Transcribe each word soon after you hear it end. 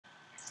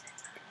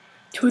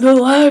To the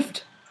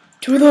left.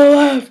 To the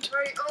left.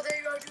 Right. Oh, there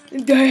you are,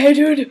 dude. Hey,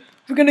 dude.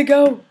 We're gonna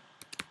go.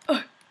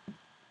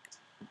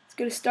 It's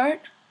gonna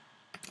start.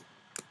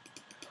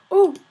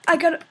 Oh, I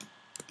got. I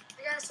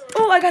got a sword.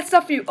 Oh, I got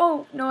stuff for you.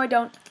 Oh, no, I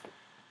don't.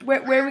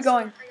 Where are we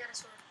going? I got a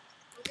sword.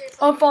 Okay,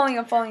 Oh, I'm following you.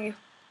 I'm following you.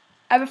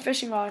 I have a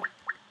fishing rod.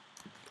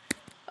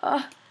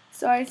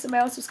 Sorry,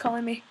 somebody else was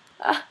calling me.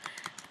 Are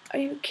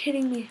you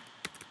kidding me?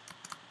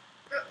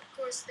 Of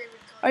course they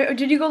would call.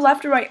 Did you go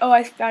left or right? Oh,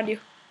 I found you.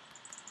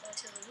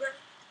 To the left.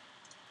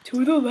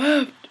 To the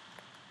left.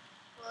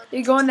 Well,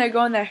 You go in there.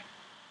 Go in there.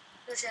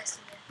 no chest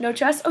in there. No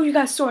chest? Oh, you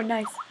got a sword.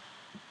 Nice.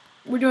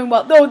 We're doing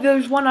well. No,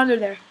 there's one under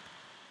there.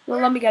 Well,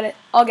 let me get it.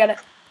 I'll get it.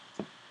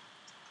 Oh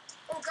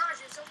gosh,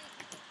 there's so many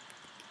people.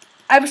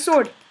 I have a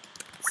sword.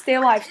 Stay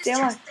alive. Stay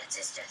alive. That's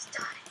his chest.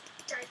 Die.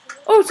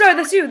 Oh, sorry.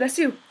 That's you. That's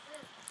you.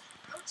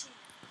 Ouchie.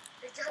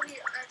 There's gotta be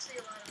actually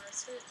a lot of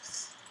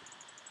us.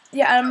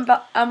 Yeah,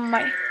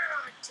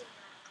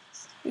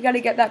 we gotta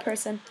get that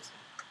person.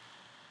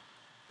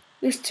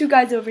 There's two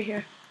guys over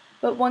here,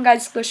 but one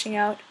guy's glitching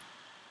out.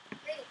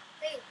 Hey,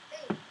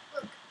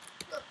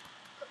 look.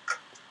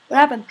 What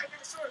happened? I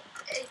got a sword.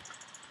 Hey,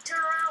 turn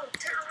around.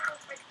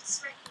 I can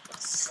smack you with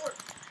a sword.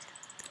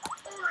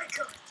 Oh my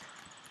god.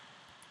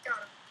 Got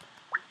him.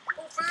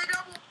 Oh, for the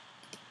double.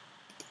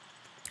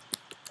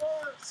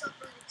 Oh, stop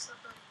running,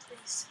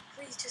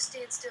 please just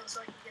stand still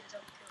so I can get a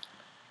double kill.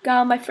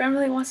 God, my friend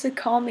really wants to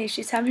call me.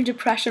 She's having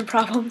depression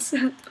problems.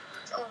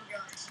 Oh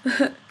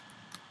gosh.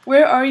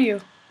 Where are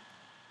you?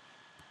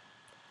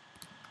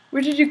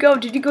 Where did you go?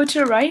 Did you go to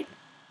the right?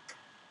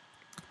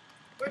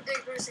 Where'd the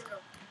person go?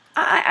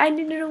 I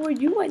didn't know where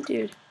you went,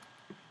 dude.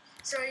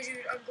 Sorry, dude,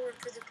 I'm going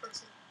for the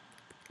person.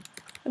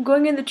 I'm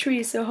going in the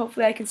trees, so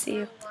hopefully I can see I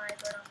you. don't know why,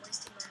 but I'm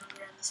wasting my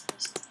hunger on this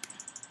person.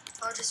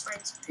 I'll just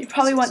find some. You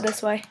probably went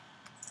this way.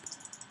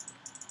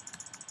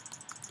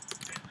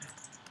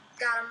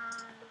 Got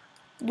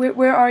him.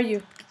 Where are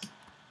you?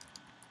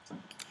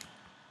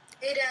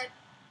 Hey, Dad.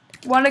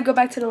 Want to go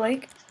back to the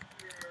lake?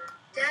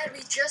 Dad, we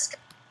just got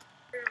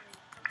early.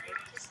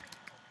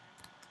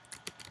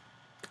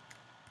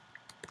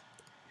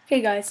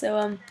 Okay, guys.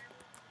 So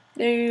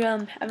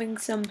they're having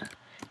some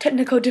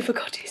technical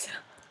difficulties.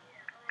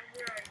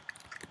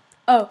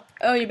 Oh,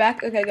 you're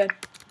back. Okay, good.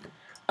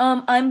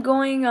 I'm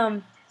going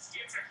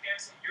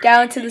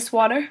down to this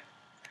water.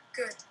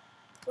 Good.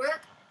 What?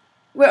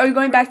 Wait, are you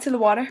going back to the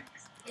water?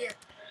 Yeah.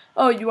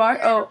 Oh, you are?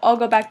 Oh, I'll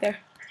go back there.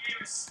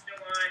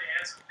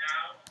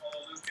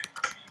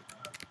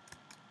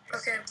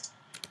 Okay.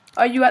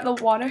 Are you at the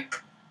water?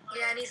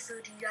 Yeah, I need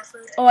food. You got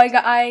food? Oh, I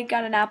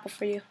got an apple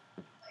for you.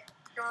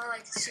 No,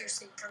 like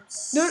seriously, I'm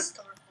No,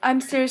 starving.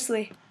 I'm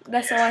seriously.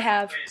 That's all I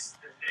have.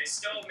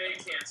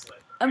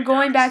 I'm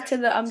going back to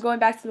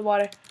the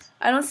water.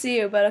 I don't see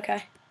you, but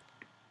okay.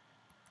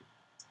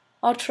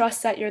 I'll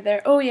trust that you're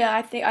there. Oh yeah,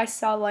 I think I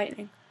saw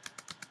lightning.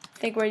 I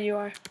think where you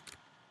are.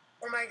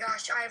 Oh my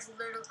gosh, I have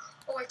literally.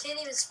 Oh, I can't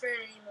even sprint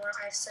anymore.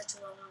 I have such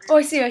a low hunger. Oh,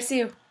 I see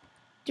you.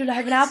 Dude, I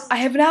have an apple. I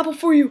have an apple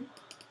for you.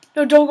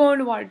 No, don't go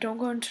into the water. Don't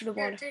go into the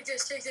water. Here,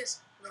 take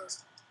this.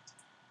 Rose.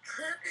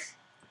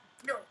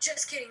 No,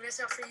 just kidding. That's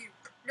not for you.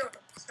 No,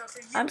 it's not for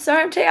you. I'm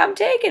sorry. I'm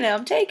taking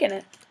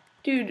it.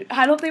 Dude,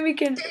 I don't think we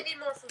can. I need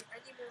more food.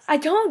 I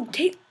don't.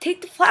 Take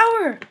the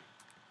flower.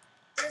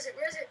 Where is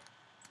it?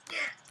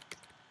 Yeah.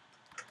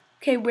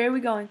 Okay, where are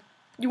we going?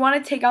 You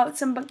want to take out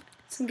some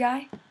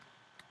guy?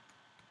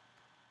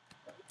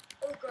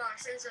 Oh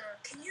gosh, there's a.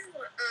 Can you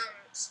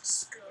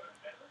scroll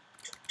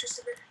just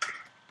a bit?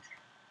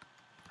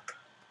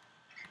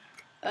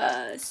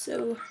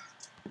 So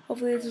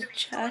hopefully there's a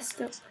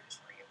chest.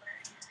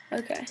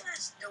 Okay.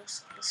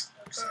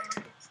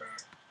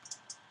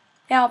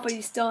 Hey, Alpha,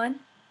 you still in?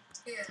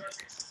 Yeah.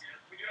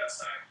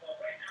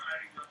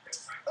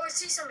 Oh, I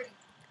see somebody.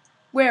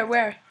 Where?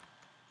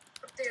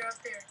 Up there,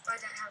 by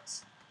that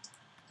house.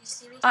 Do you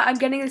see me? I'm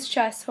getting this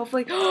chest.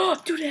 Hopefully. Oh,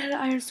 dude, I had an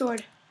iron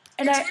sword,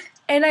 and I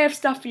have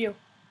stuff for you.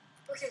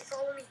 Okay,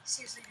 follow me.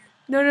 Seriously, dude.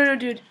 No,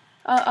 dude.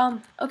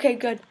 Okay,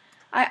 good.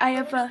 I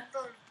have Follow me.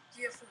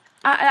 Do you have food?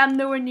 I'm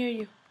nowhere near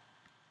you.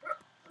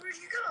 Where'd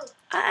you go?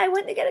 I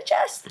went to get a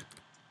chest.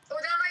 Oh,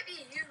 that might be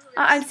you.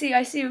 I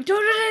see you. No.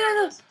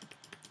 I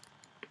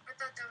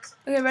thought that was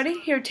something. Okay, ready?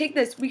 Here, take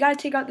this. We gotta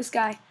take out this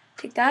guy.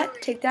 Take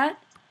that.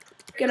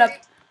 Get up.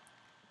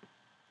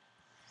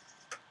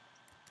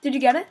 Did you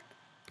get it?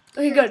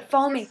 Okay, good.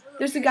 Follow me.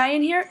 There's a guy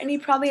in here, and he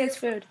probably has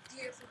food.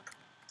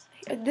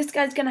 This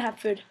guy's gonna have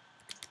food.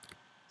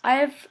 I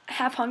have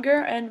half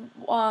hunger and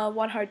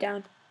 1 heart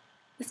down.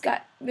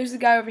 There's a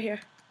guy over here.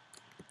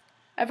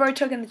 I've already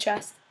taken the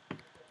chest.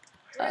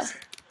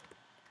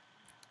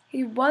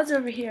 He was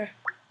over here.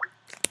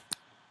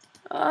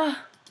 I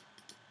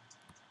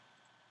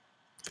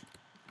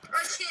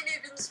can't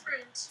even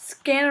sprint.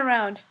 Scan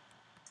around.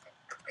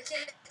 I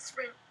can't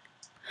sprint.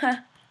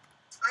 Huh.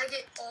 I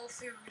get all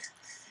food.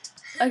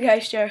 Okay,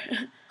 sure.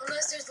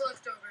 Unless there's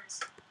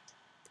leftovers.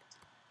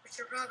 Which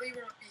there probably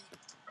won't be.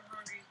 I'm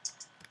hungry.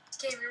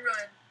 Can't even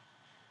run.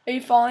 Are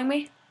you following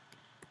me?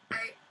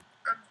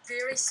 I'm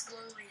very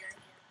slowly,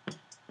 I am.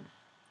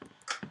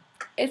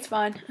 It's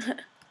fine.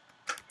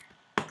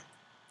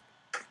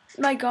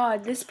 My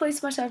God, this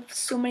place must have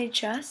so many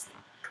chests.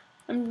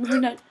 We're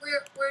not.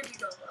 Where'd you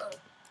go? Oh.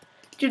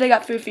 Dude, I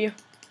got food for you.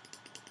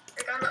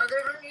 Like on the other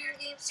Hunger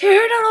Games?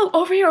 Here, no,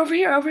 over here.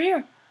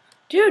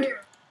 Dude.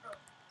 Here. Oh.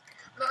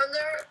 The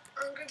other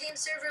Hunger Games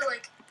server,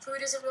 like,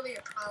 food isn't really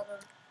a problem.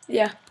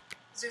 Yeah.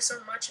 There's so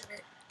much of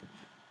it.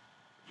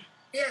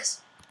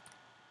 Yes.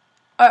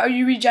 Are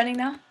you regenning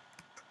now?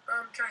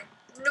 I'm trying.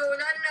 No,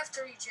 not enough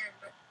to regen,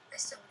 but I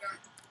still got.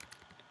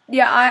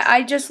 Yeah,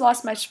 I just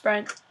lost my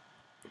sprint.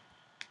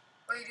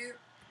 Oh, you do?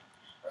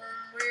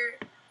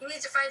 We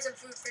need to find some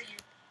food for you.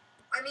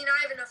 I mean,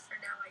 I have enough for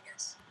now, I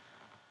guess.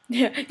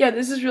 Yeah,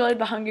 this is really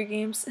the Hunger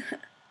Games.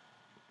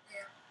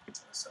 Yeah.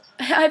 So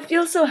I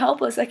feel so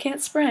helpless. I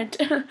can't sprint.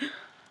 oh,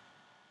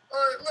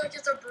 look,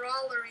 it's a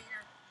brawl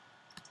arena.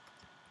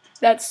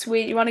 That's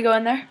sweet. You want to go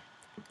in there?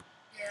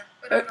 Yeah,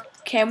 but I don't.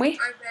 Can we? I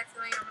have a bad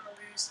feeling I'm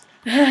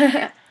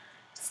gonna lose.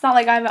 It's not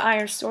like I have an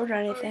iron sword or Oh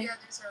anything. yeah,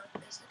 there's a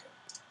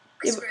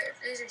I swear,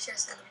 there's a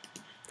chest in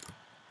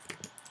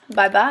here.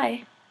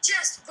 Bye-bye.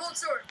 Chest! Gold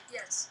sword!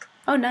 Yes.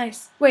 Oh,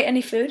 nice. Wait,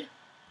 any food?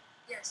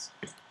 Yes.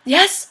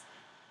 Yes?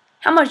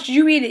 How much?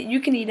 You eat it. You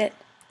can eat it.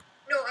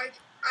 No, I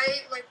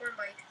ate like one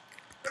bite.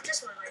 Or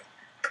just one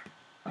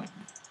bite.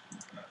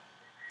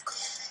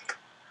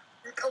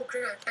 Oh,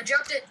 good. I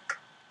dropped it.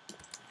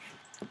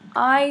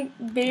 I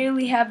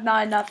barely have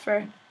not enough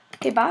for...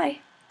 Okay, bye.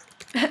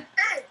 Hey!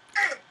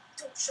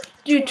 Don't shut the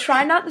Dude, door.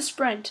 try not to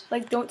sprint.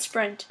 Like, don't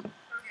sprint. Okay,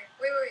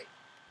 wait. Wait.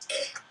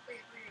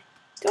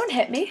 Don't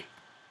hit me.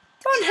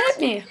 Don't hit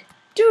me.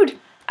 Dude.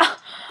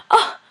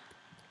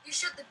 You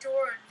shut the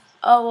door on me.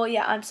 Oh, well,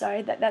 yeah, I'm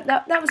sorry.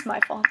 That was my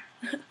fault.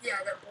 Yeah,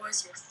 that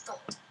was your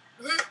fault.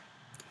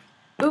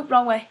 Oop,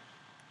 wrong way.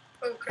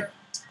 Okay.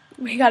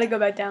 We gotta go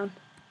back down.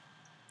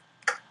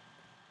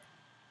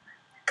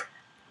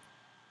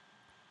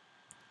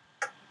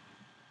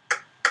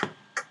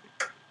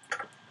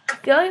 I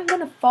feel like I'm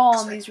gonna fall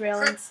on these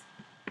railings.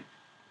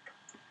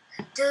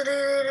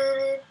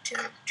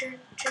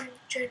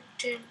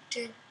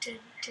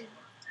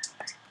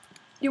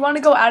 You want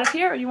to go out of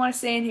here, or you want to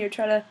stay in here,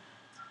 try to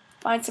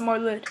find some more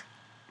loot?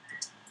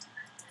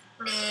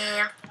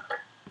 Nah.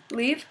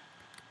 Leave?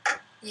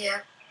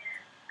 Yeah.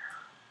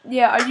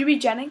 Yeah, are you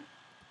regenning?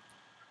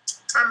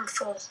 I'm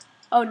full.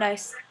 Oh,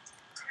 nice.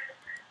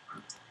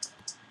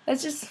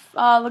 Let's just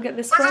look at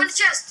this I found a place.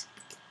 chest.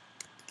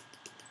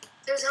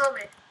 There's a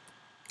helmet.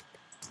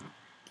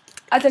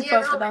 I took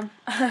Yeah, both of them.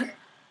 Okay.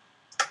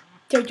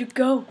 There you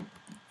go.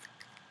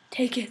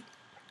 Take it.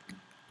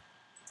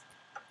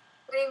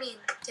 What do you mean,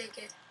 take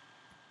it?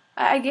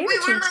 I gave Wait,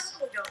 it to where you. did my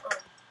helmet go? Oh.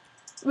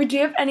 Wait, do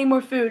you have any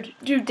more food?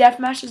 Dude,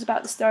 deathmatch is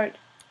about to start.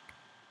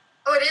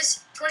 Oh, it is?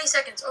 20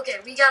 seconds. Okay,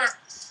 we gotta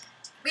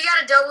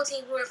double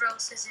team whoever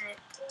else is in it.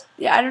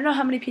 Yeah, I don't know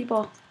how many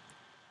people.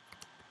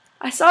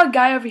 I saw a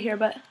guy over here,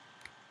 but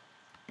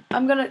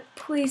I'm gonna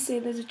please say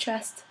there's a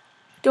chest.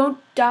 Don't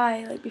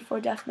die like before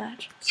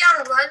deathmatch. You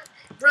gotta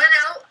run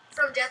out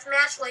from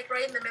deathmatch, like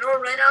right in the middle,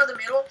 run out of the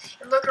middle,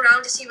 and look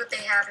around to see what they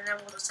have, and then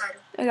we'll decide.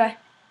 Okay.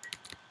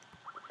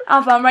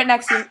 Alpha, I'm right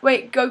next to you.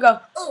 Wait, go.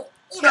 Oh,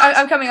 Yeah, gosh,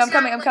 I'm coming. there's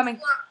that,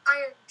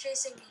 Iron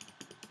chasing me.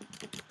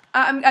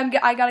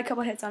 I got a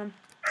couple hits on him.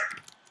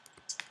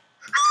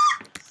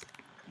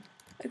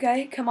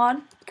 Okay, come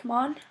on.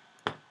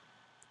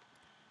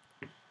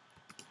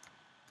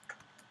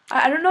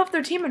 I don't know if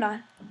they're team or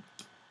not.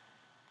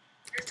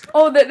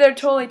 Oh, they're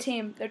totally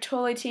team. They're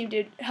totally team,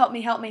 dude. Help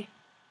me. I can't.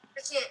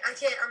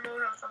 I'm low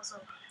health also.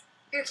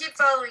 Here, keep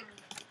following me.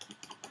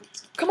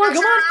 Come on.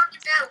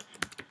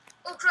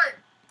 Oh, crud.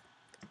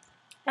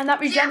 I'm not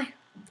regenning.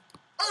 Yeah.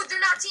 Oh, they're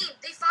not team.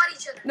 They fought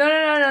each other.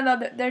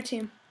 No. They're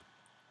team.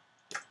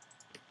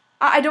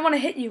 I don't want to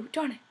hit you.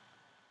 Darn it.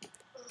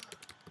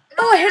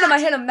 No, Oh, I hit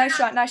him. Not Nice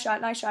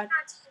shot. team.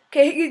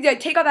 Okay, yeah,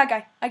 take out that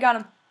guy. I got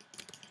him.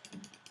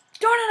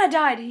 Darn it, I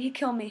died. He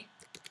killed me.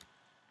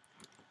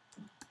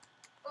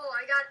 Oh,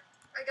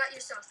 I got your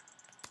stuff.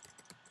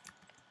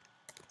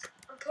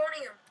 I'm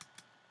pwning him.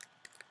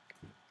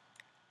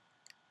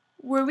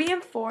 Were we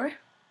in 4?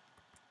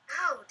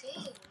 Ow,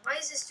 dang. Why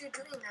is this dude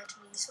doing that to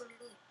me? He's so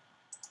mean.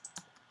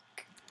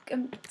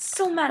 I'm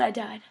so mad I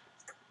died.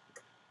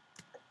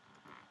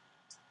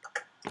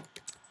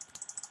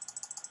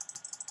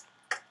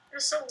 You're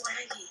so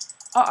laggy.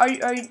 Are you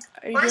Why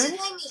doing is it? it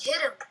letting me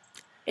hit him?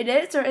 It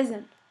is or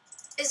isn't?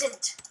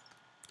 Isn't.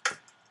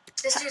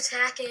 This dude's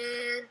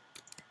hacking.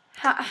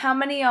 How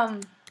many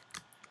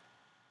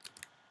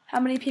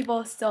people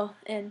are still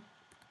in?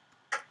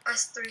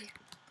 Us 3.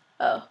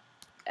 Oh,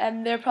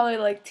 and they're probably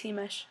like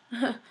teamish.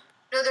 Oh,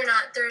 No, they're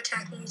not. They're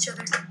attacking each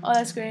other.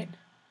 that's great.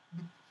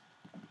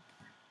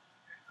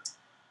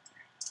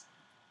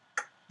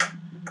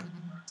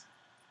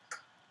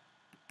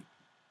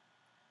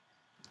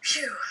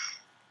 Phew.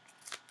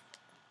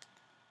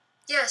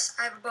 Yes,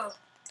 I have a bow.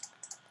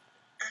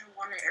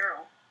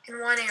 And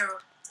one arrow.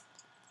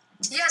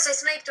 Yes, I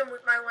sniped him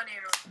with my one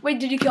arrow. Wait,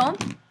 did you kill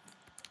him?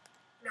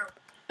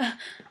 No.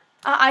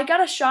 I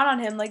got a shot on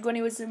him like when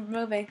he was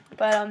moving,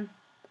 but I'm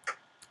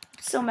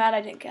so mad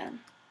I didn't get him.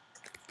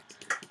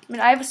 I mean,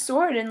 I have a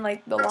sword in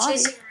like the I'm lobby.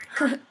 chasing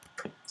her right now.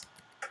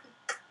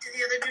 Did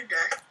the other dude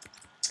die?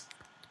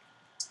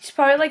 He's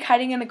probably like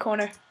hiding in the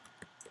corner.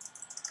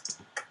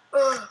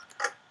 Ugh.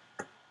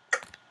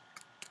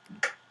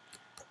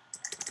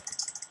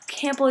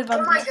 Can't believe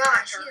I'm. Oh my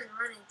gosh, he is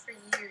running for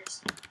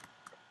years.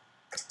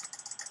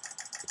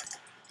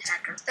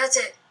 Hacker. That's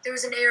it. There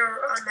was an arrow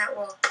on that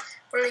wall.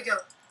 Where'd he go?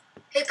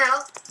 Hey,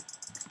 pal.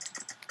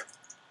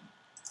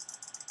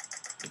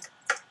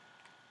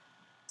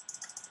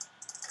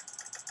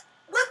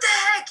 What the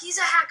heck? He's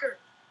a hacker.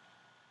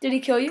 Did he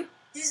kill you?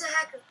 He's a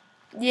hacker.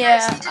 Yeah.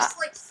 Yes, he just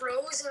like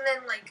froze and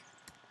then like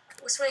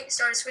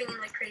started swinging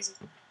like crazy.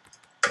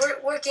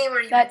 What game are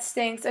you in? That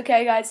stinks.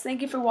 Okay, guys,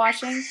 thank you for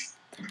watching.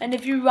 And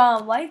if you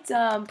liked,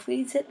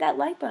 please hit that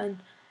like button.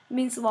 It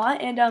means a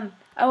lot. And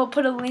I will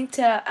put a link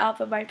to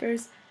Alpha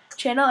Viper's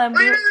channel. And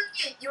Wait.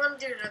 You want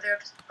to do another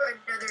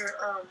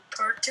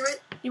part to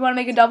it? You want to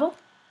make a double?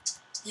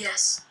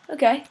 Yes.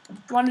 Okay.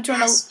 You want to It join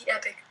has to be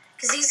epic.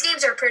 Because these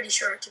games are pretty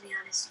short, to be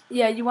honest.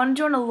 Yeah, you want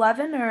to join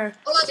 11 or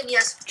 11,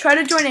 yes. try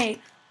to join 8.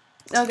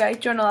 Okay,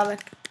 join 11.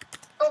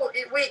 Oh,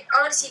 wait,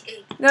 I want to see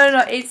 8. No,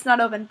 8's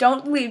not open.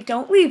 Don't leave.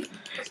 Okay.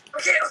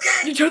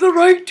 You to the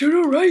right.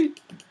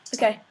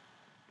 Okay.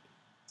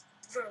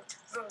 Vote.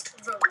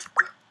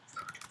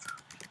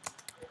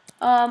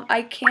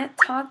 I can't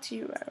talk to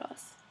you, right,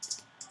 Ross?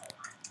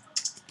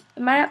 I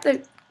might have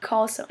to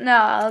call some. No,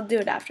 I'll do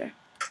it after.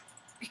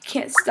 You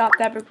can't stop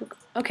that.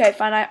 Okay,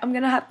 fine. I'm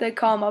gonna have to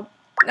call him up.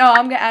 No,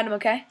 I'm gonna add him.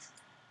 Okay.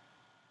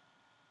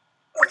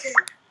 Okay.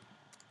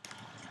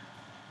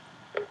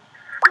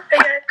 Hey,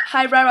 guys.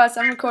 Hi, Red Ross.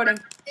 I'm recording.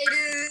 Hey,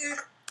 dude.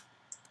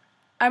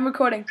 I'm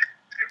recording.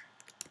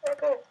 Oh,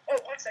 cool. Oh,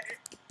 1 second.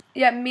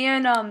 Yeah, me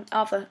and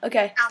Alpha.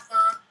 Okay.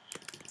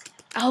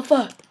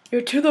 Alpha.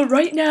 You're to the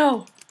right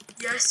now.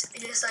 Yes,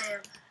 I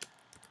am.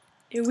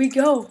 Here we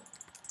go.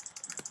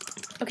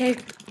 Okay.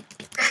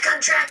 Back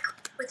on track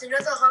with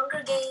another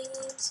Hunger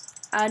Games.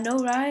 I know,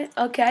 right?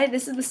 Okay,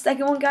 this is the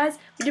second one, guys.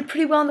 We did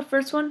pretty well in the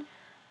first one,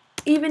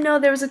 even though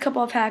there was a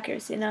couple of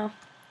hackers, you know.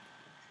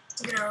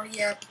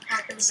 Yeah,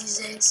 hackers these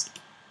days.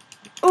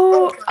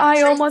 Ooh, God,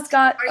 I almost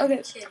got. Are Okay,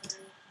 you kidding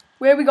me?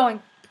 where are we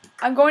going?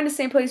 I'm going to the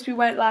same place we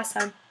went last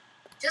time.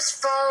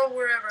 Just follow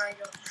wherever I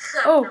go.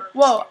 Oh, No, I'm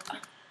whoa. just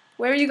kidding.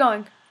 Where are you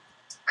going?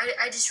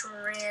 I just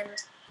ran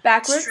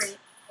Backwards? straight.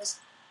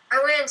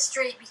 I ran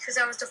straight because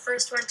I was the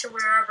first one to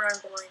wherever I'm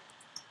going.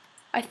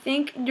 I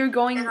think you're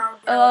going And I'll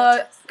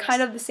go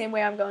kind of the same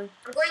way I'm going.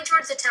 I'm going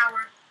towards the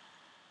tower.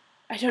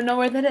 I don't know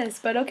where that is,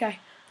 but okay.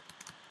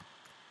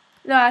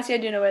 No, actually I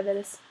do know where that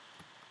is.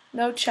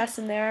 No chest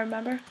in there,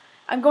 remember?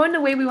 I'm going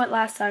the way we went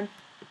last time.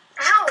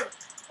 Ow!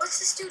 What's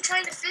this dude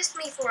trying to fist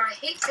me for? I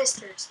hate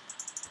fisters.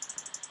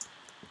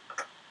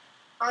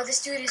 Oh,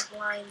 this dude is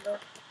blind, though.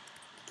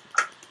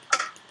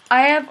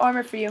 I have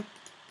armor for you.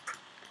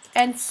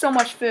 And so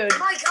much food. Oh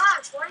my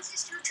gosh, why is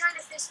this dude trying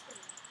to fist me?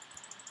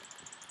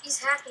 He's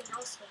hacking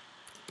also.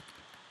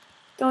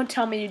 Don't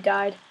tell me you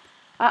died.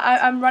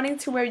 I'm running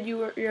to where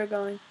you're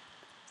going.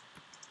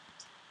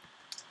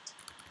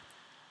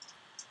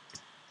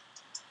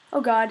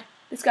 Oh god,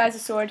 this guy's a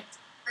sword.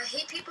 I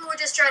hate people who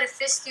just try to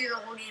fist you the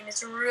whole game.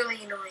 It's really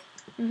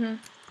annoying.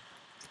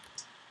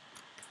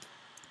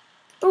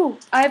 Ooh,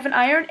 I have an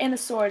iron and a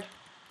sword.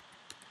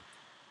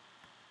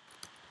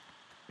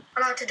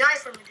 I'm about to die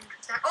from a dude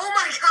with that. Oh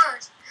my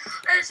gosh!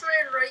 I just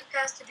ran right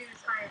past the dude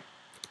with iron.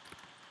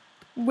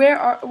 Where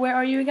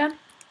are you again?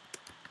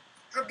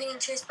 I'm being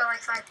chased by like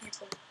 5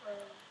 people.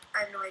 I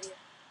have no idea.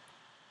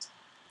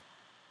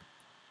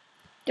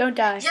 Don't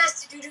die.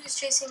 Yes, the dude who was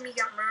chasing me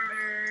got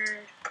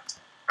murdered.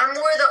 I'm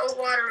where the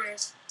water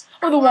is.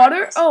 Oh, the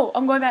water? Oh,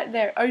 I'm going back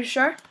there. Are you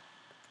sure?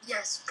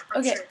 Yes.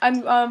 Okay, Sure.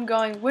 I'm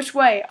going. Which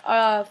way?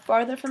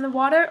 Farther from the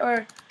water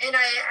or? And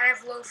I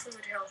have low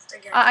food health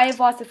again. I have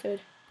lots of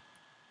food.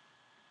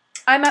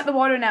 I'm at the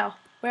water now.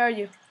 Where are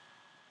you?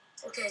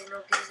 Okay,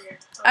 nobody's there.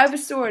 Oh. I have a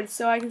sword,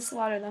 so I can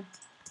slaughter them.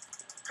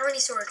 How many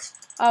swords?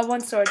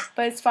 1 sword,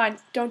 but it's fine.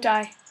 Don't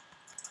die.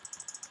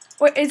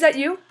 Wait, is that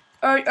you?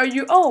 Or are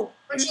you? Oh,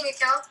 Punching a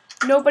cow?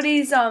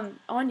 nobody's on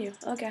you.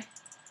 Okay.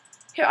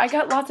 Here, I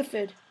got lots of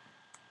food.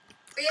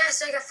 Oh,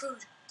 yes, I got food.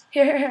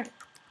 Here.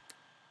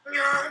 Nom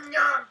nom. Nom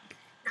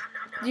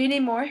nom nom. Do you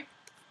need more?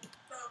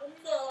 Nom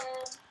nom.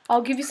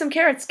 I'll give you some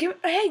carrots.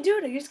 Hey,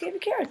 dude, I just gave you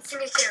carrots. Give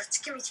me carrots.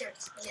 Give me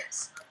carrots.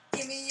 Yes.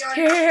 Give me your.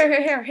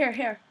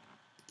 Here.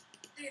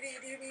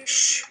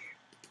 Shh.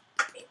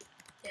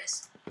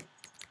 Yes.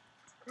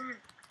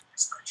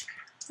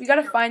 We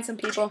gotta find some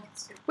people.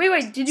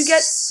 Wait, did you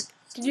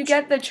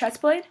get the chest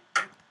plate?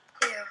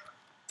 Yeah.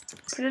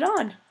 Put it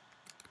on.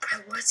 I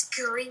was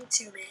going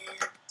to,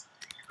 man.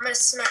 I'm gonna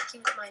smack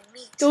you with my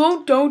meat.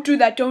 Don't do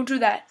that. Don't do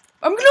that.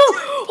 I'm gonna.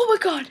 Oh my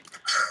god.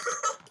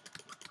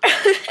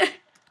 I'm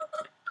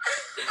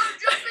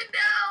jumping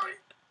down.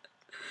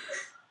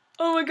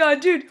 Oh my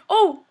god, dude.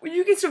 Oh,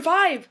 you can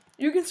survive.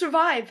 You can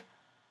survive.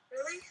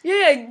 Really?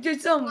 Yeah,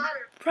 just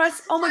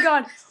press. Oh my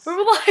god, we're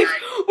alive.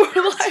 We're I'm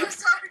so alive.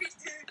 sorry,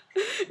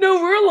 dude. No,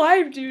 we're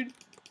alive, dude.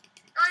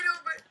 I know,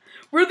 but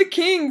We're the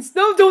kings.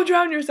 No, don't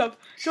drown yourself.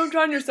 Don't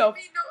drown yourself.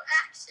 me no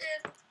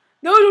Shan.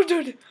 No, don't do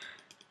it.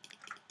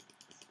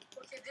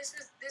 Okay, this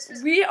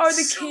was We are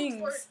the so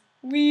kings.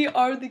 fun. We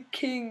are the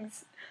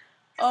kings.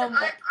 I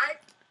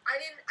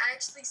didn't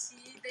actually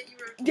see that you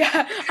were.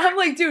 Yeah, I'm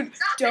like, dude,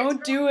 Stop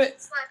don't do Meat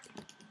it. slap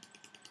you.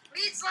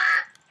 Meat slap.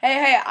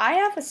 Hey, I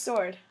have a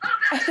sword. Oh,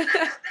 back up, back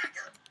up, back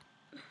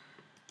up.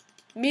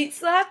 Meat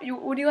slap?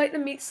 Would you like the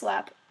meat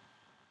slap?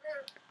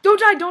 No.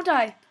 Don't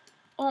die.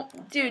 Oh,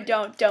 dude,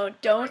 don't. Oh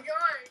my God.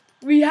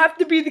 We have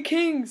to be the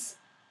kings.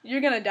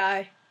 You're gonna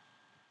die.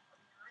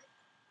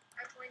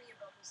 I have plenty of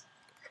bubbles.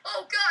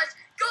 Oh gosh,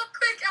 go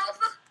quick,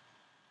 Alpha.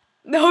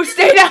 No,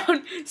 stay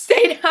down.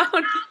 Stay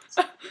down.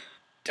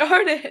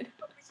 Darn it.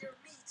 With your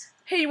meat.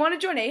 Hey, you want to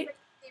join 8?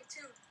 Game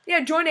 2.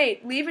 Yeah, join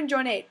 8. Leave and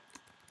join 8.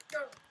 No.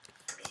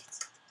 Meat.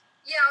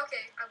 Yeah,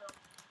 okay, I will.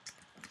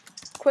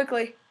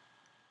 Quickly.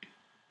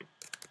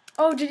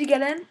 Oh, did you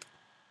get in?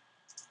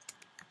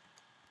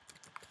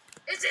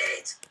 It's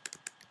 8.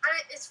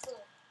 It's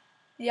full.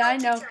 Yeah, I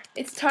know.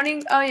 It's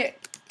turning. Oh, yeah.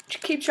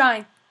 Keep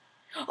trying.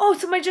 Oh,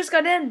 somebody just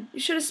got in. You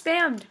should have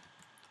spammed.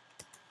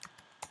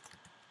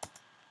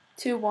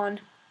 2-1.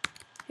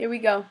 Here we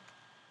go.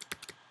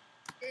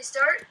 Did you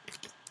start?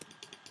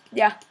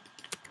 Yeah.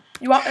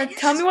 You want?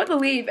 Tell me what to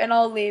leave, and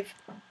I'll leave.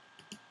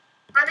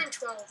 I'm in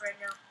 12 right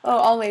now. Oh,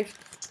 I'll leave.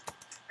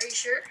 Are you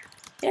sure?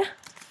 Yeah.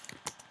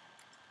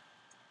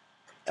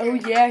 Oh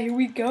yeah, here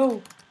we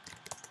go.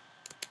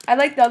 I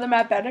like the other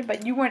map better,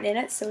 but you weren't in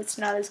it, so it's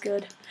not as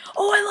good.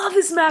 Oh, I love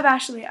this map,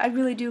 Ashley. I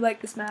really do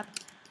like this map.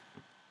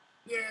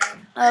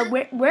 Yeah.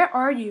 Where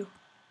are you?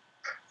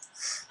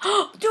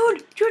 Oh,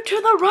 dude, you're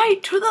to the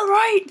right, to the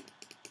right.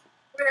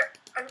 Where?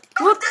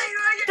 Oh, Look. there you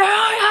are.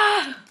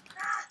 Ah!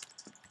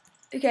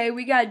 Okay,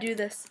 we gotta do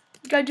this.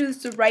 We gotta do this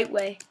the right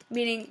way,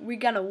 meaning we're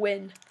gonna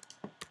win.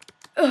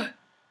 Ugh.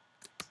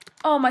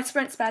 Oh, my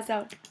sprint spazzed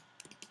out.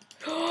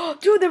 Oh,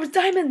 dude, there was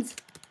diamonds.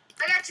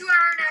 I got 2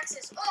 iron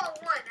axes. Oh,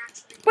 1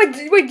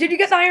 actually. Wait, did you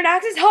get the iron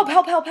axes? Help. No, I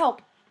only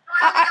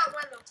got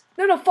 1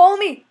 though. No, follow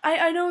me.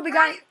 I know the Where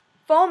guy. are you?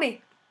 Follow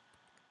me.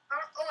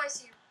 Oh, I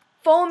see you.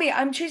 Follow me.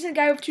 I'm chasing a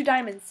guy with 2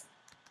 diamonds.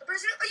 The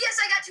person. Oh, yes,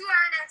 I got 2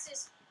 iron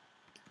axes.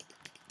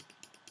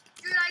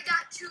 Dude, I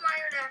got 2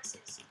 iron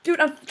axes. Dude,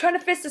 I'm trying to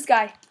fist this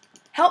guy.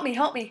 Help me.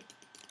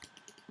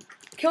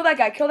 Kill that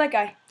guy. Kill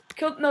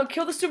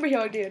the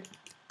superhero dude.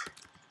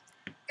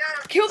 Got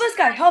him. Kill this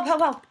guy.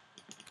 Help.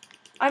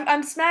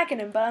 I'm smacking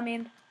him, but I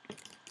mean.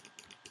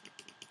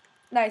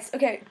 Nice.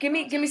 Okay, give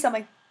me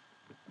something.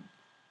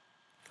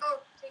 Oh,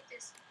 take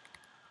this.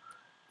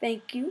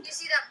 Thank you. You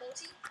see that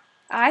multi?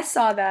 I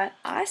saw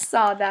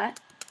that.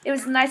 It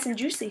was nice and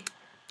juicy.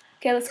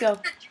 Okay, let's go.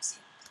 Juicy.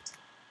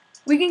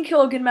 We can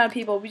kill a good amount of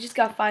people. We just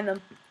gotta find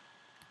them.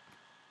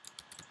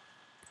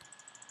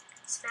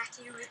 Smack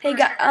you with Hey,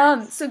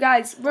 so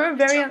guys, we're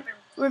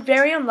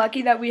very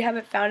unlucky that we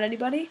haven't found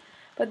anybody.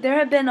 But there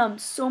have been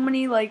so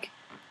many like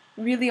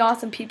really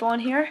awesome people on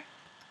here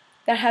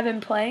that have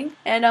been playing,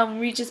 and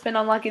we've just been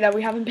unlucky that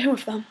we haven't been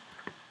with them.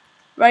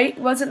 Right?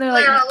 Wasn't there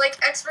like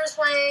experts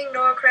playing,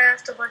 Noah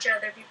Craft, a bunch of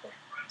other people.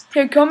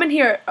 Here, come in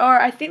here,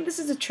 or I think this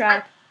is a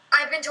trap.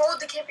 I've been told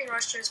the camping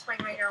rusher is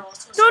playing right now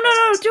also.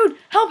 No, dude,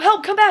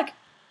 help, come back.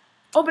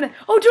 Open it.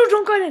 Oh, dude,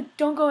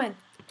 don't go in.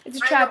 It's a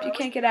trap. You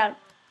can't get out.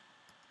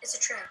 It's a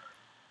trap.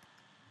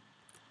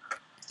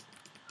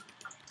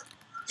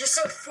 You're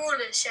so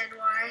foolish,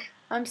 NY.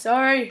 I'm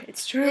sorry.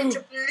 It's true.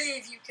 To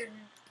believe you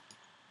can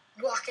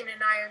walk in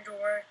an iron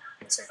door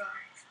and survive.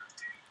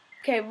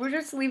 Okay, we're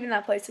just leaving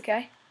that place,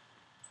 okay?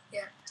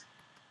 Yeah.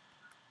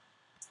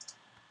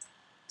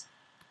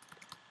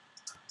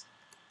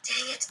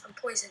 Dang it, I'm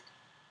poisoned.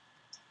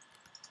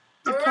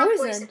 You're I'm not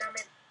poisoned? I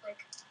mean,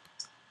 like...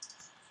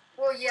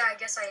 Well, yeah, I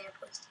guess I am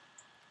poisoned.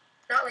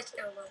 Not like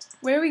ill though.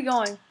 Where are we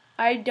going?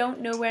 I don't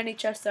know where any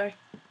chests are.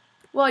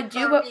 Well, I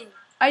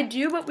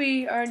do, but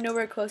we are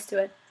nowhere close to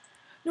it.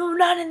 No,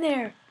 not in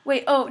there.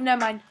 Wait, oh, never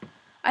mind.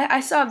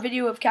 I saw a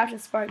video of Captain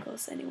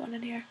Sparkles. Anyone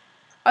in here?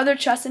 Are there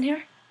chests in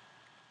here?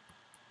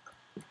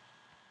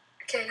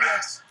 Okay,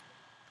 yes.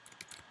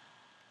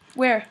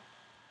 Where?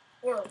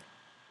 Whoa.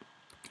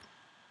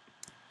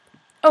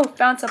 Oh,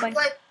 found something.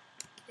 Like,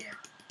 yeah.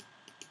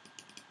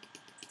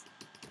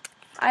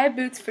 I have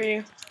boots for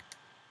you.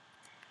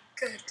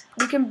 Good.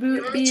 We can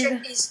Let me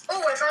check these.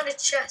 Oh, I found a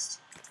chest.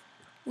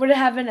 What do it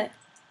have in it?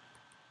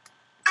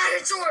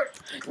 Iron sword.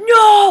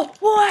 No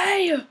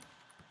way!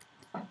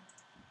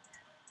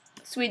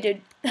 Sweet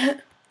dude.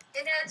 And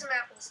add some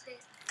apples. Hey.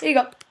 Here you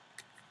go.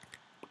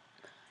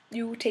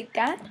 You take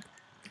that.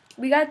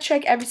 We gotta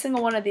check every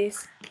single one of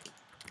these.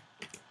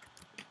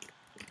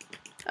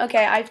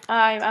 Okay,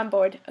 I'm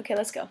bored. Okay,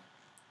 let's go.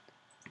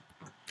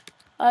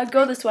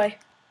 Go this way.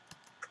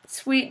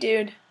 Sweet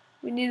dude.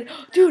 We need.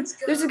 Dude,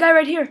 there's a guy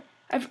right here.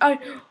 Hey,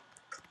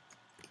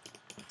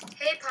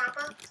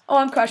 Papa. Oh,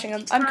 I'm crushing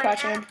him. I'm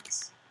crushing him.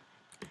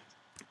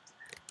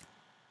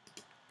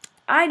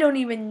 I don't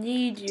even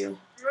need you.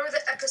 Remember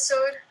the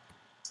episode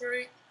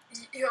where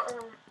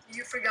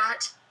you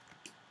forgot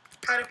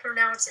how to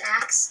pronounce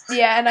axe?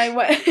 Yeah, and I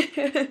went.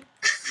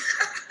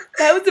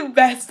 That was the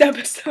best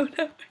episode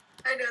ever.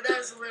 I know, that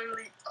was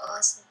literally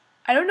awesome.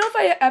 I don't know if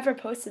I ever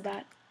posted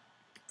that.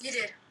 You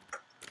did.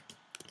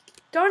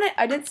 Darn it,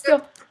 I didn't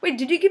steal. Wait,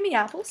 did you give me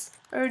apples?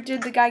 Or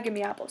did the guy give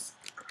me apples?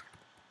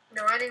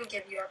 No, I didn't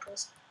give you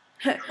apples.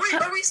 Wait,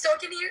 are we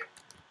stuck in here?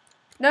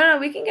 No,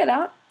 we can get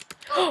out.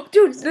 Oh,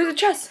 Dude, there's a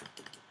chest.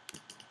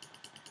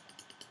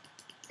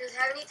 Does it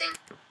have anything?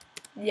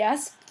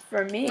 Yes,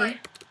 for me. What?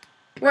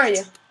 Where are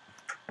you?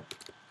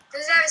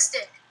 Does it have a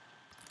stick?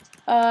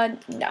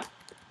 No.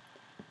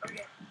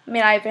 Okay. I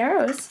mean, I have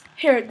arrows.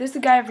 Here, there's a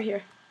guy over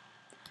here.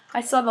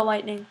 I saw the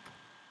lightning.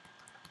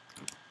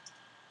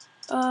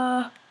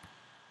 The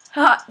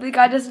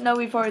guy doesn't know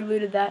we've already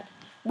looted that.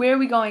 Where are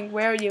we going?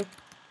 Where are you?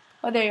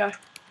 Oh, there you are.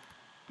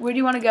 Where do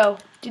you want to go?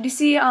 Did you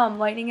see,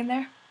 lightning in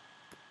there?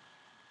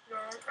 No,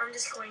 I'm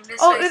just going this way.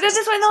 Oh,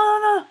 this way.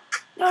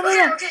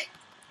 No. Okay.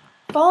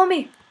 Follow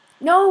me.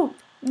 No.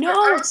 I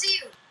don't see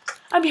you.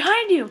 I'm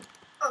behind you.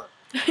 Oh.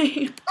 Oh,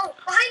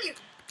 behind you.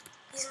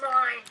 He's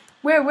mine.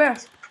 Where?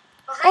 Behind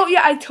Oh, you.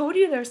 yeah, I told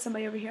you there was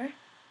somebody over here.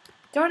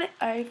 Darn it,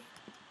 I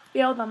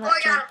failed on that I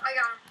jump. got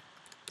him.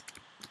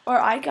 Or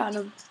I got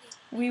him.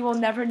 We will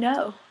never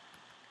know.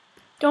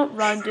 Don't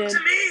run, dude. To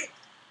me.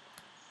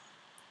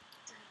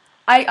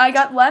 I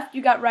got left,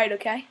 you got right,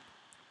 okay?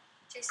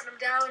 Chasing him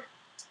down.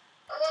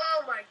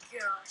 Oh my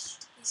gosh.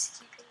 He's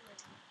keeping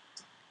with me.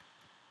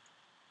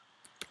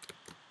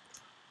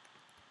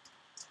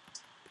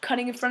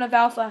 Cutting in front of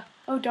Alpha.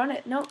 Oh, darn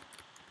it. No.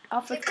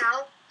 Alpha. Hey,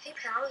 pal.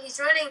 He's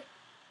running.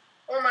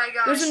 Oh my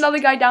gosh. There's another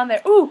guy down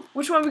there. Ooh,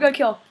 which one we gotta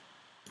kill?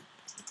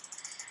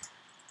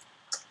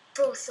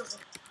 Both of them.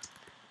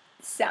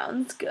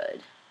 Sounds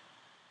good.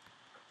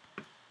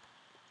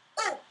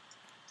 Oh!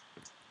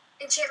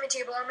 Enchantment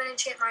table. I'm gonna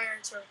enchant my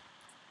iron sword.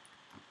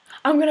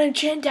 I'm gonna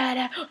enchant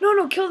that.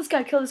 No, kill this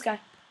guy.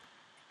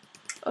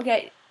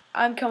 Okay,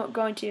 I'm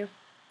going to you.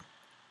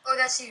 Oh,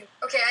 that's you.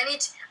 Okay, I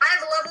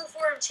have a level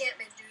 4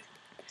 enchantment, dude.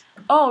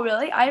 Oh,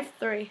 really? I have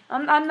 3.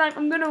 I'm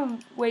gonna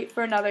wait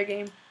for another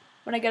game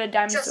when I get a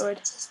diamond sword.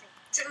 Trust me.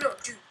 No,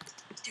 dude.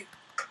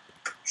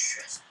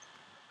 Trust me.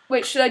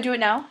 Wait, should I do it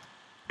now?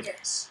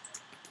 Yes.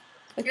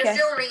 Okay. You're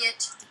filming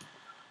it.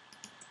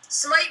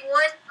 Smite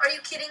 1? Are you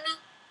kidding me?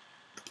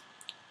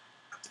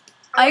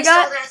 I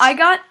got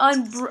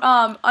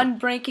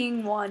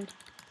unbreaking 1.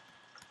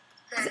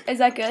 Is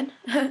that good?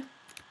 I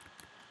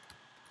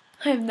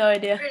have no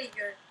idea. Pretty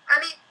good. I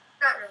mean,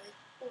 not really.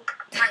 Ooh,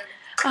 kind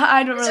of.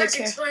 I don't really It's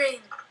care. explain.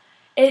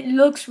 It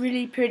looks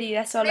really pretty.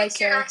 That's all I Makes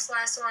your care. axe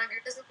last longer.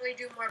 It doesn't really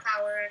do more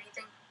power or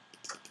anything.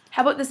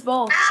 How about this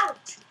bowl?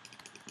 Ouch!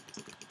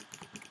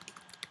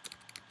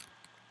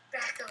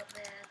 Back up,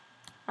 man.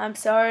 I'm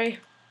sorry. I'll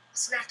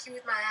smack you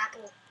with my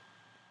apple.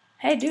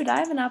 Hey, dude, I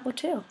have an apple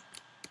too.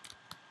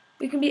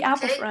 We can be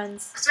apple Okay.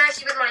 friends. I'll smack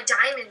you with my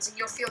diamonds and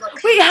you'll feel the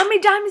pain. Wait, how many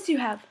diamonds do you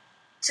have?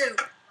 2.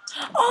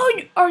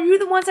 Oh, are you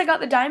the ones that got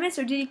the diamonds,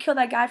 or did you kill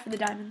that guy for the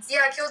diamonds?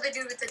 Yeah, I killed the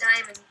dude with the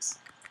diamonds.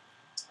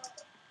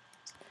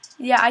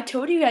 Yeah, I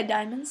told you had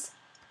diamonds.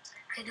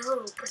 I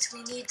know, but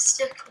we need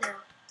stick now.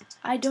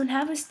 I don't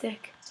have a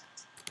stick.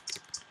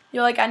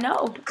 You're like, I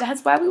know.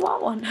 That's why we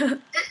want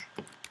one.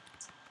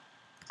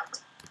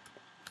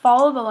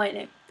 Follow the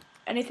lightning.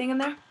 Anything in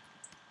there?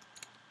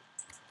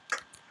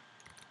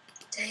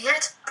 Dang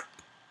it.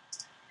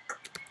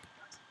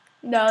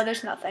 No,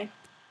 there's nothing.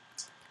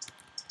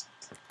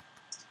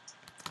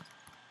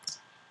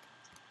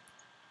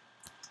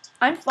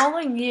 I'm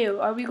following you.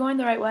 Are we going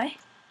the right way?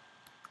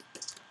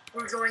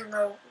 We're kind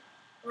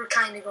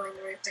of going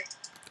the right way.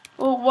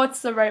 Well,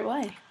 what's the right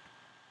way?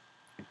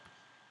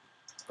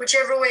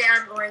 Whichever way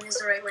I'm going is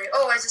the right way.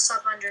 Oh, I just saw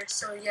thunder,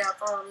 so yeah,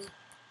 follow me.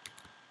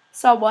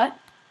 Saw what?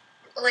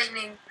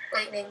 Lightning,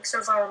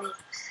 so follow me.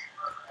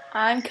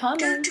 I'm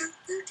coming.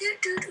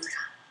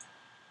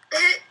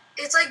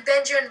 It's like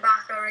Benja and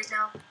Baka right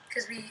now,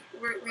 because we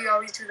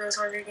always do those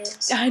Hunger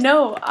Games. I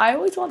know. I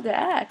always want the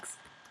axe.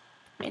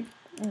 I mean,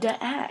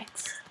 the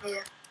axe. Yeah.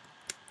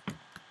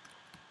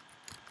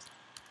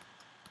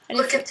 Anything?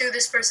 Looking through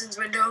this person's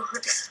window.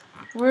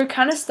 We're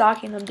kind of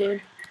stalking them,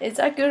 dude. Is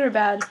that good or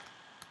bad?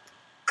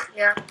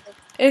 Yeah.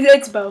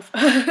 It's both.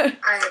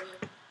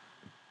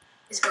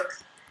 It's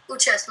both. Ooh,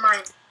 chest,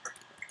 mine.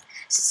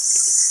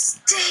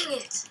 Dang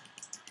it!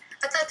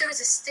 I thought there was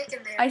a stick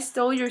in there. I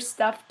stole your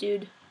stuff,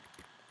 dude.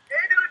 Hey,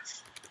 dude.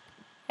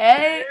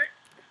 Hey!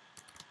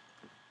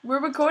 We're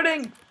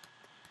recording.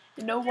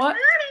 You know what?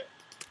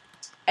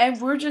 And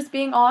we're just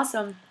being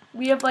awesome.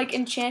 We have, like,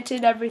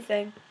 enchanted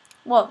everything.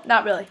 Well,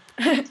 not really.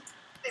 Wait,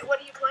 what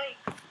are you playing?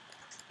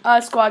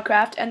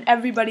 Squadcraft, and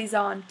everybody's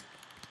on.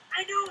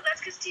 I know, that's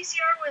because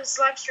TCR was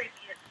live streaming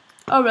it.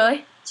 Oh,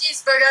 really?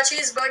 Cheeseburger,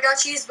 cheese.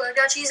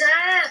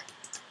 Ah!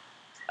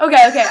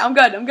 Okay, I'm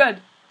good. Wait,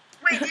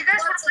 do you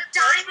guys want to play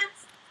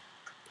diamonds?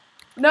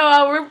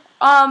 No, we're,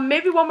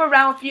 maybe one more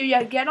round with you.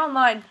 Yeah, get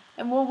online,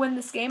 and we'll win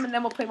this game, and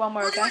then we'll play one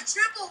more, We'll okay? do a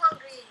triple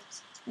Hunger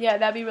Games. Yeah,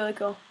 that'd be really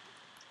cool.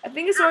 I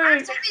think it's No,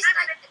 already...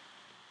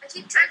 I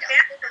keep trying to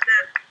upload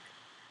them.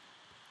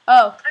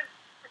 Oh, I'm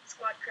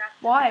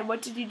Squadcraft. why?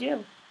 What did you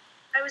do?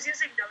 I was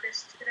using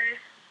Notice today.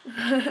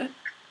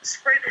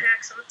 Sprint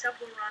hacks on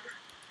Temple Run.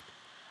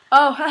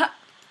 Oh, I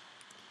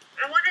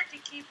wanted to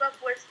keep up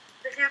with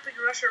the camping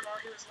rusher while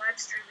he was live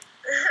streaming.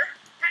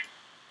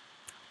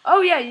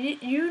 Oh yeah,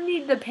 you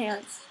need the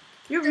pants.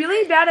 You're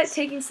really bad at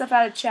taking stuff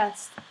out of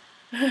chest.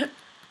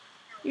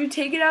 You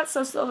take it out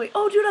so slowly.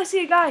 Oh dude, I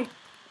see a guy. Hey,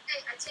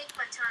 I take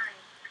my time.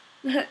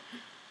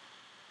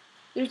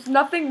 There's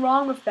nothing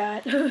wrong with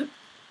that.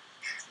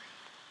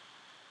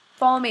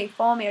 Follow me,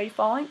 follow me. Are you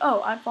following?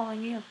 Oh, I'm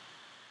following you.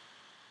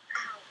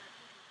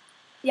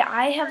 Yeah,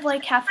 I have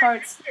like half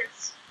hearts.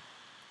 Guess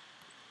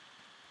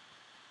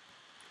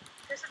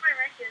what my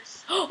rank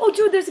is. Oh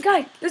dude, there's a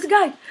guy. There's a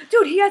guy.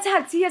 Dude, he has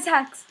hacks. He has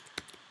hacks.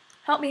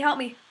 Help me, help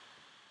me.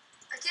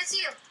 I can't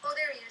see him. Oh,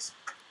 there he is.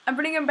 I'm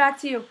bringing him back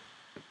to you.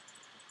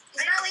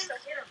 He's not letting me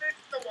hit him.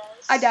 The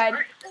walls. I died.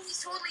 Oh, he's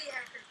totally a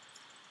hacker.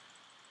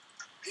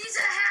 He's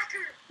a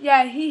hacker.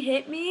 Yeah, he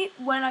hit me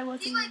when I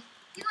wasn't. He like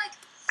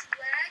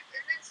flagged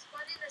and then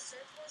spun in a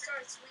circle and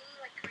started swinging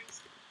like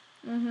crazy.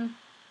 Mhm.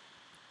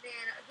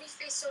 Man, we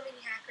face so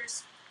many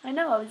hackers. I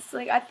know. It's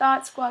like I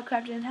thought Squad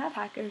Craft didn't have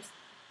hackers.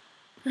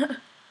 But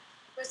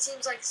it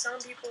seems like some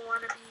people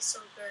want to be so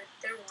good.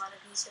 They're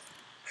wannabes.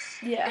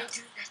 Yeah. They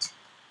do that.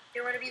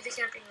 They want to be the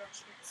camping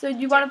rusher. So do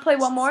you want to play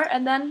one more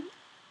and then?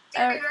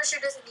 Camping rusher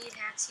doesn't need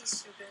hacks. He's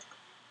so good.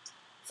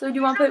 So do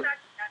you want to play?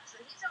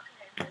 He's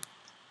okay.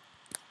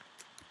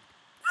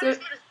 So,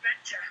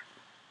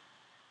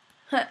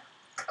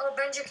 Oh,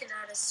 Benja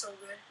Canada is so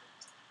good.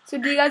 so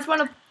do you guys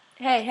want to?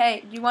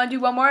 Hey, do you want to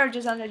do one more or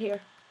just end it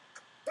here?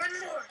 One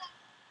more.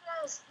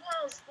 Walls.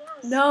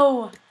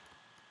 No.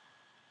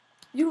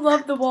 You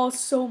love the walls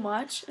so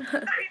much. I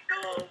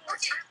know. Okay,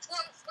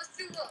 walls. Let's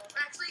do walls.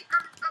 Actually,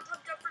 I'm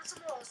pumped up for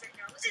some walls right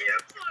now. Let's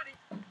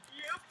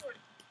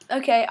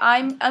buddy. Okay,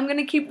 I'm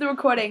gonna keep the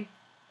recording.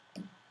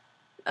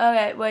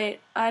 Okay,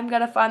 wait. I'm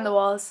gonna find the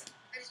walls.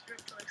 I just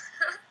ripped one.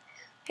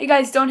 Hey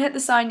guys, don't hit the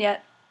sign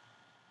yet.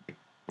 I'm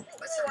not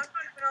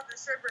even on the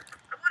server.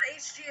 I'm on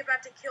HG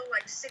about to kill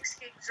like 6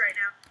 kings right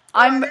now.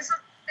 This will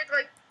take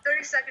like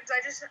 30 seconds. I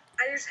just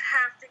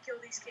have to kill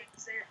these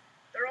kings.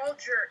 They're all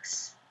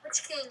jerks.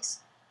 Which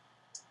kings?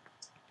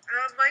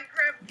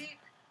 Minecraft Geek.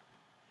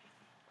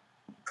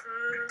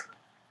 Who else?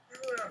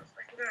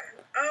 I forgot.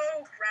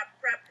 Oh crap.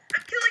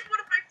 I'm killing one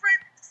of my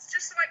friends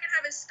just so I can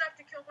have his stuff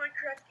to kill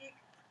Minecraft Geek.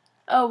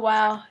 Oh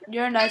wow,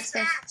 you're a nice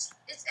guy.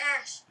 It's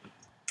Ash.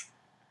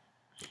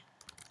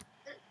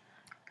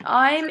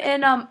 I'm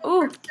in I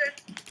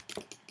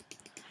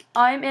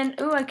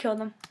killed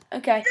him.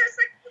 Okay. There's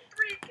like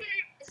 3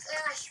 kings. It's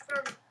Ash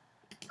from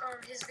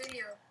his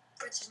video.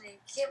 What's his name?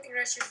 Camping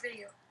Rusher's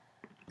video.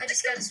 I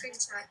just got a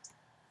screenshot.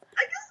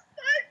 I got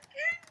 5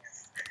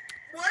 kings.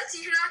 What?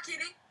 You're not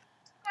kidding?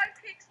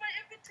 5 kings. My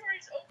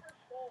inventory's over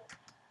full.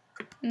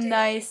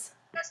 Nice.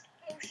 Best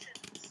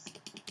potions.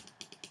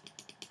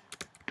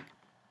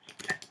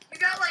 You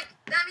got like,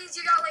 that means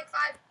you got like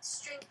 5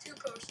 strength 2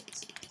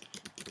 potions.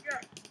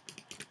 Yeah.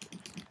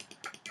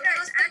 Okay,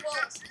 let's play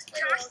walls.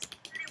 Josh,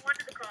 31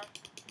 to the call.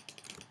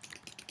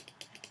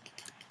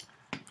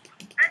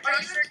 Are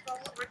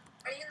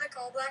you in the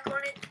call, Black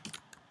Hornet?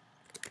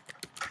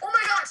 Oh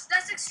my gosh,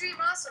 that's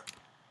Extreme Awesome.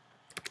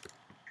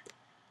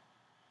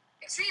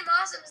 Extreme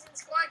Awesome is in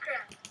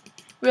Squadcraft.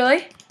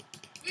 Really?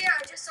 Yeah,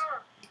 I just saw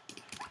him.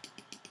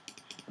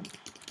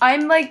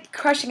 I'm like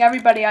crushing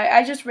everybody.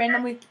 I just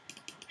randomly.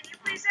 Can you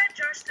please add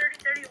Josh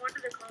 3031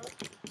 to the call?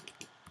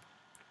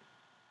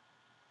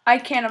 I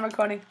can't. I'm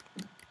recording.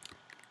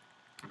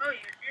 Oh,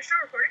 you're still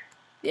recording?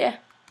 Yeah.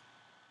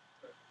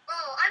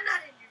 Oh, I'm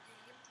not in your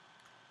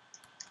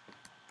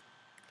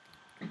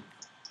game.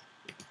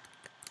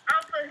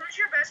 Alpha, who's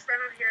your best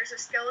friend on here? Is a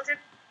skeleton?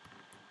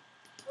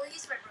 Well,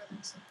 he's my brother.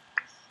 So.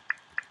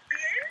 He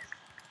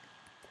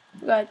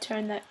is? We gotta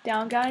turn that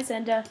down, guys,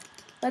 and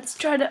let's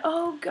try to.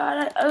 Oh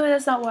God! Oh,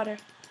 that's not water.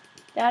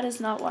 That is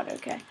not water.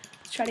 Okay.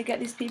 Let's try to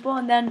get these people,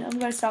 and then I'm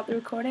gonna stop the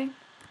recording.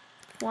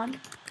 1.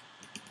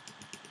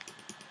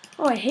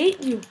 Oh, I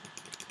hate you.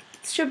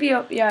 This should be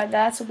a, yeah,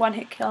 that's a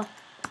 1-hit kill.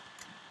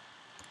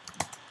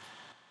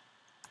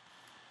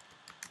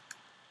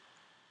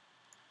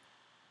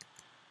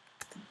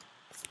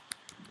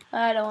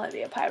 I don't want to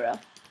be a pyro.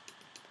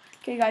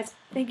 Okay, guys,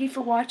 thank you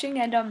for watching,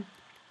 and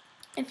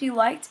if you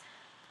liked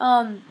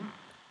the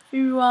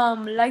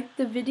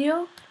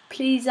video,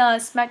 please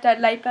smack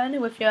that like button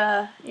with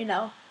your, you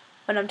know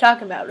what I'm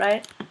talking about,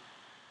 right?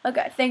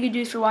 Okay, thank you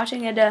dudes for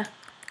watching, and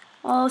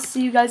I'll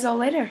see you guys all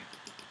later.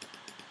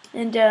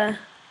 And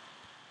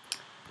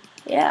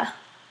yeah,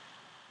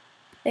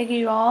 thank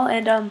you all,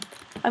 and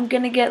I'm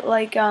gonna get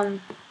like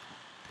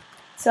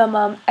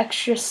some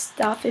extra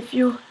stuff if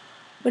you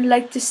would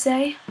like to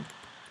say,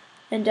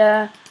 and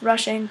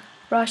rushing.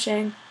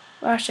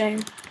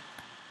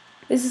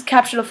 This is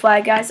capture the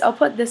flag, guys. I'll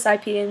put this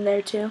IP in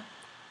there too.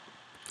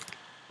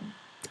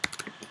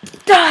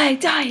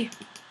 Die!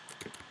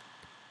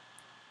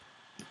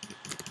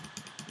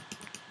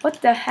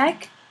 What the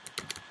heck?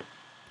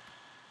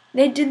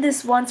 They did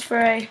this once for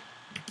a...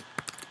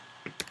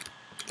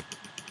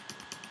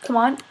 Come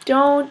on,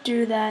 don't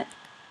do that.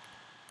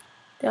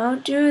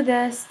 Don't do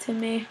this to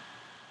me.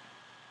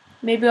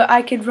 Maybe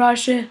I could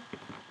rush it.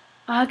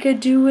 I could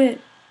do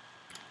it.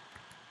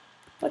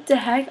 What the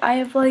heck? I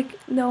have like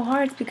no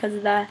hearts because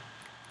of that.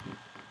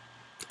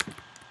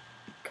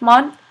 Come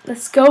on,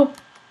 let's go.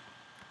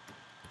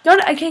 Darn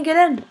it, I can't get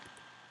in.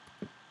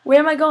 Where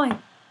am I going?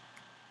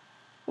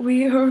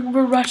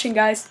 We're rushing,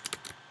 guys.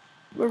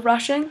 We're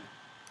rushing.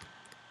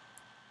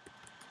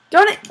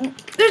 Darn it!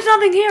 There's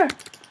nothing here!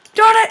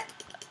 Darn it!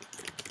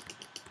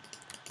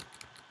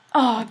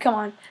 Oh, come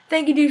on.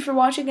 Thank you, dude, for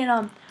watching,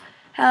 and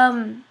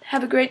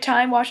have a great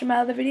time watching my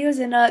other videos,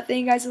 and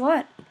thank you guys a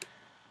lot.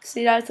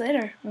 See you guys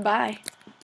later. Bye.